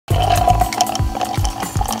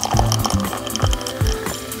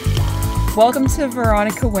Welcome to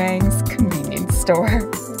Veronica Wang's convenience store.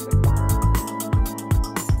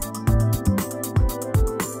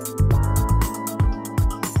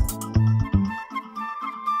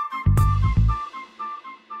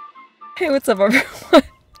 Hey, what's up everyone?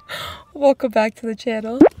 Welcome back to the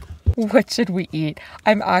channel. What should we eat?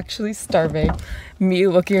 I'm actually starving. Me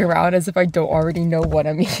looking around as if I don't already know what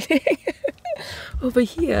I'm eating. Over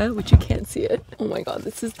here, which you can't see it. Oh my god,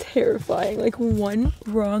 this is terrifying. Like one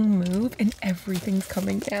wrong move and everything's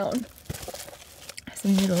coming down.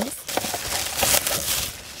 Some noodles.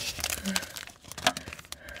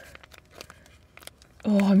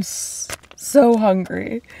 Oh, I'm so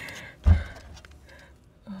hungry.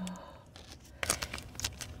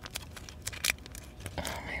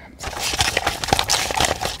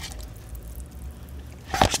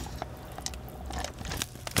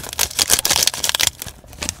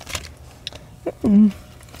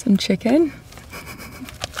 Some chicken.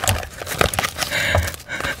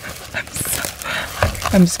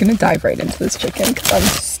 I'm just gonna dive right into this chicken because I'm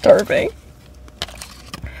starving.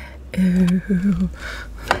 Ew.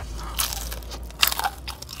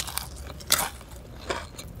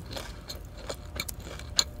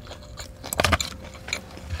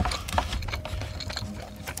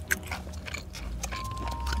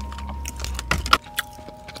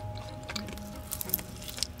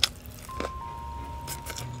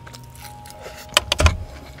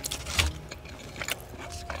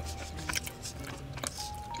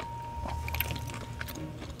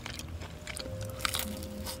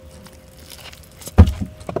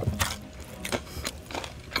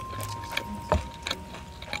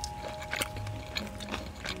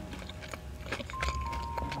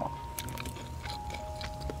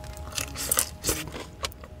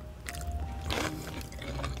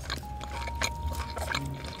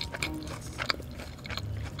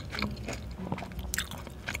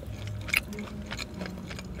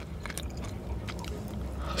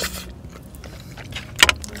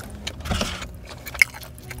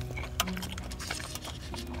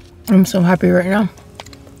 I'm so happy right now.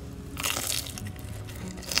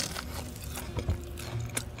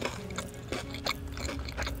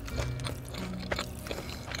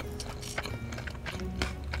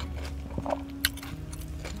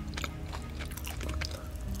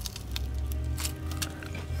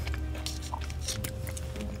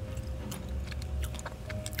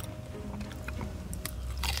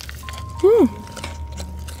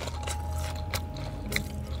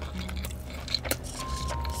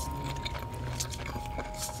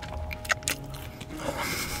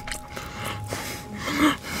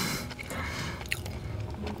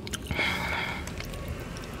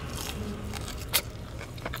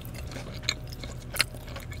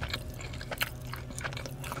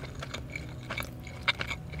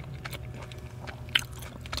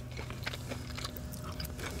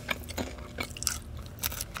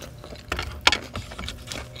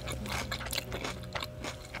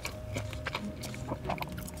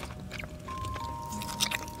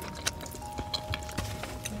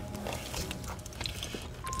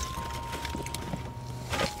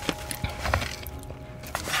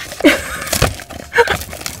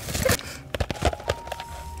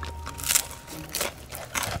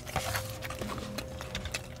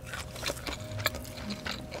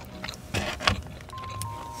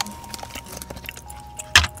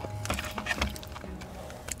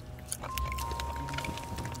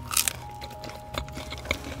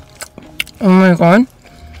 Oh my god.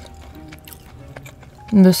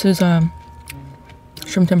 This is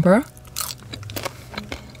shrimp tempura.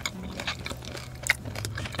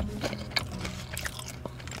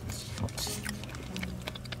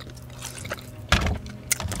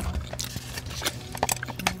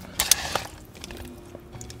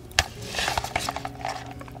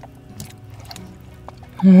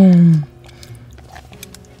 Oh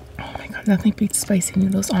my god, nothing beats spicy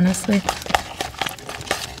noodles, honestly.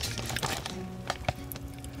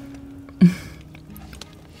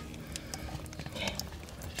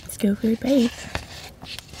 Go for a bite.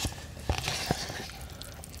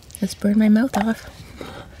 Let's burn my mouth off.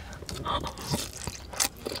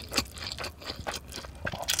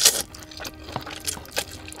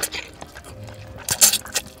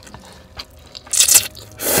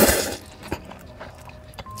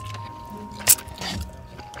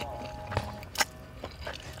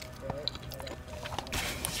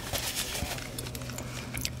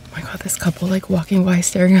 This couple like walking by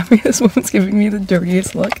staring at me. This woman's giving me the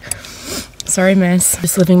dirtiest look. Sorry miss,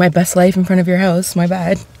 just living my best life in front of your house, my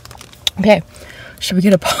bad. Okay, should we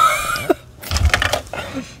get a pop?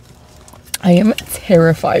 I am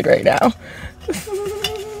terrified right now.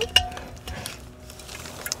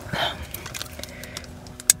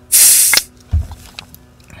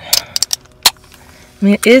 I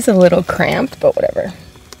mean, it is a little cramped, but whatever.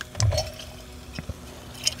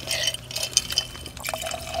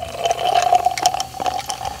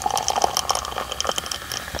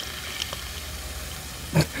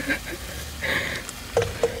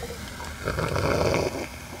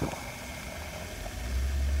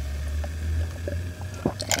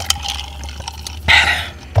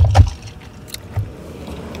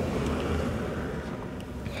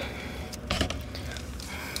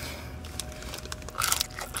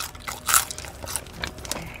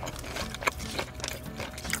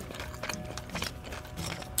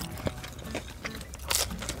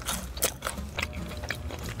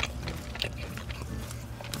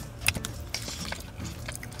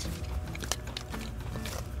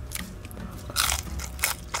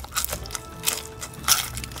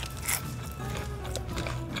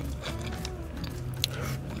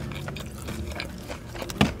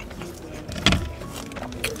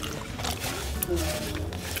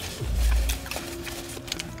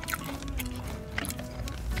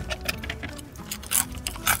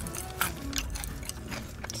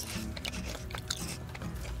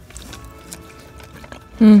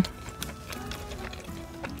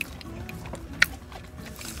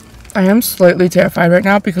 I am slightly terrified right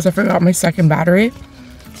now because I forgot my second battery.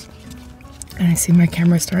 And I see my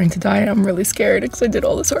camera starting to die. I'm really scared because I did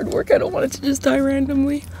all this hard work. I don't want it to just die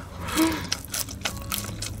randomly.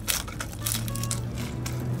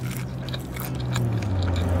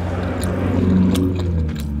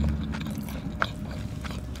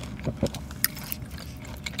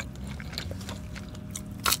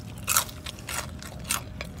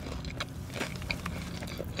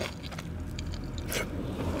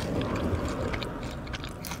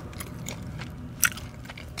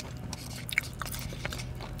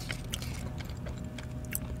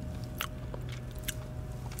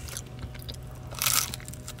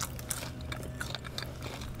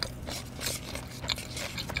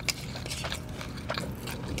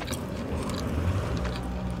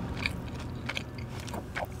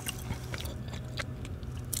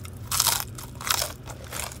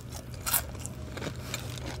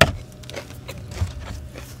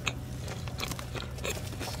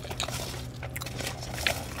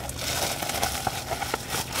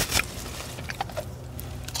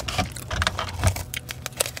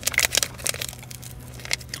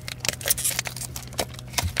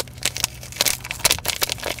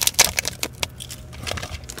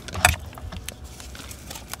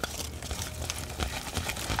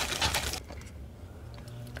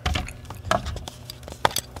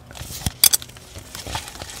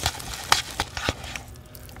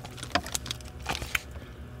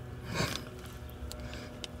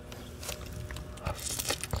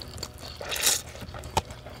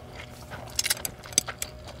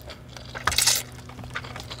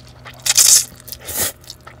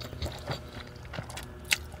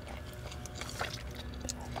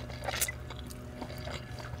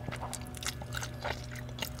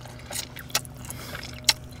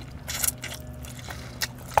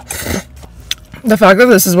 The fact that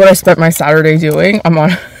this is what I spent my Saturday doing, I'm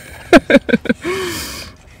on.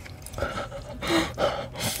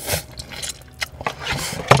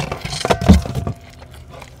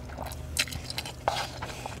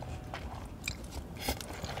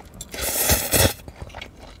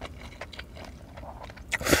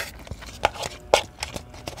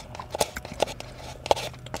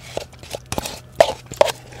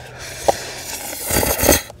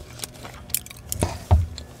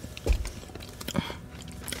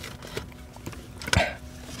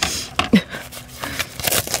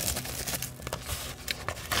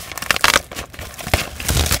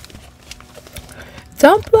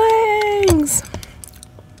 Dumplings!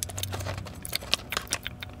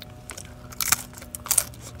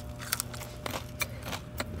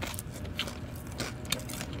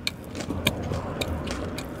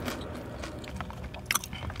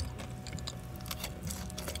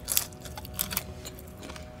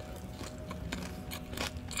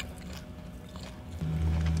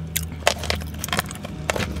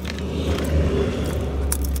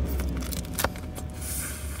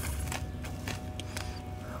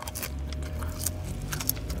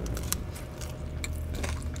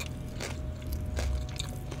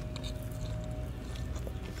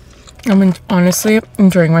 I'm honestly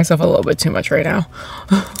enjoying myself a little bit too much right now.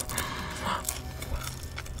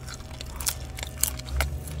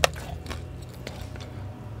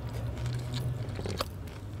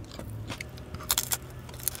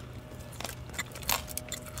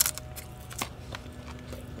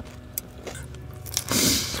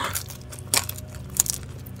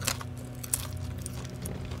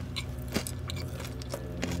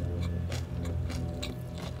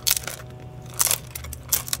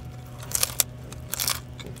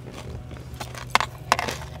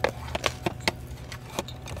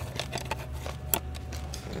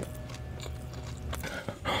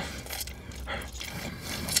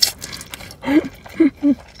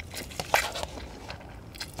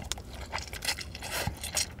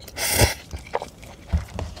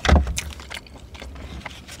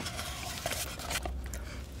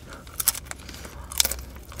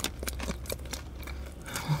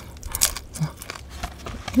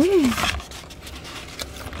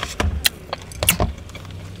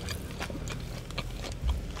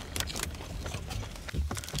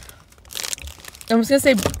 I'm just gonna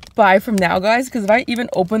say bye from now, guys, because if I even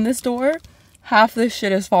open this door, half this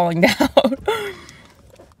shit is falling down.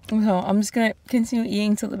 So I'm just gonna continue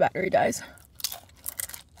eating till the battery dies.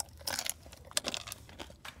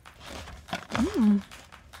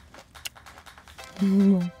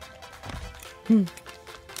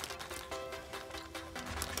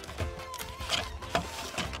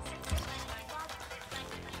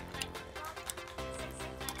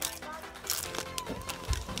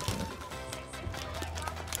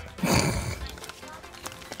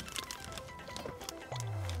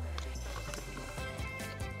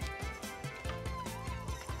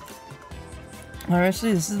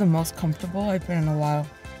 Honestly, this is the most comfortable I've been in a while.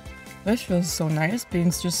 This feels so nice,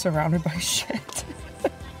 being just surrounded by shit.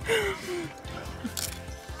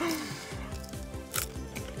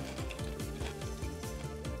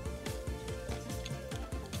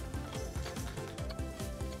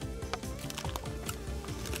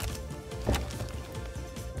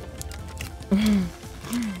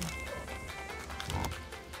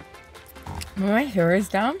 When my hair is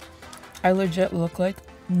down, I legit look like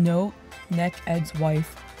No Neck Ed's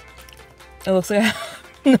wife. It looks like I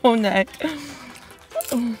have no neck.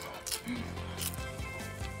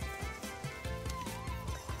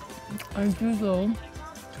 I do though.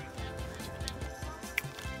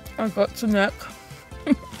 I got some neck.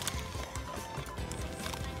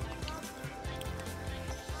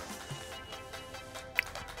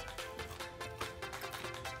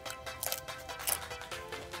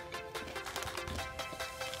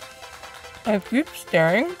 I keep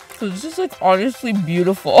staring because this is like honestly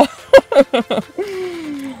beautiful.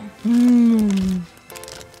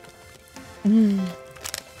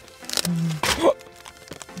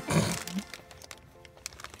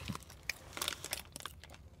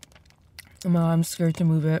 Oh, I'm scared to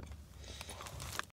move it.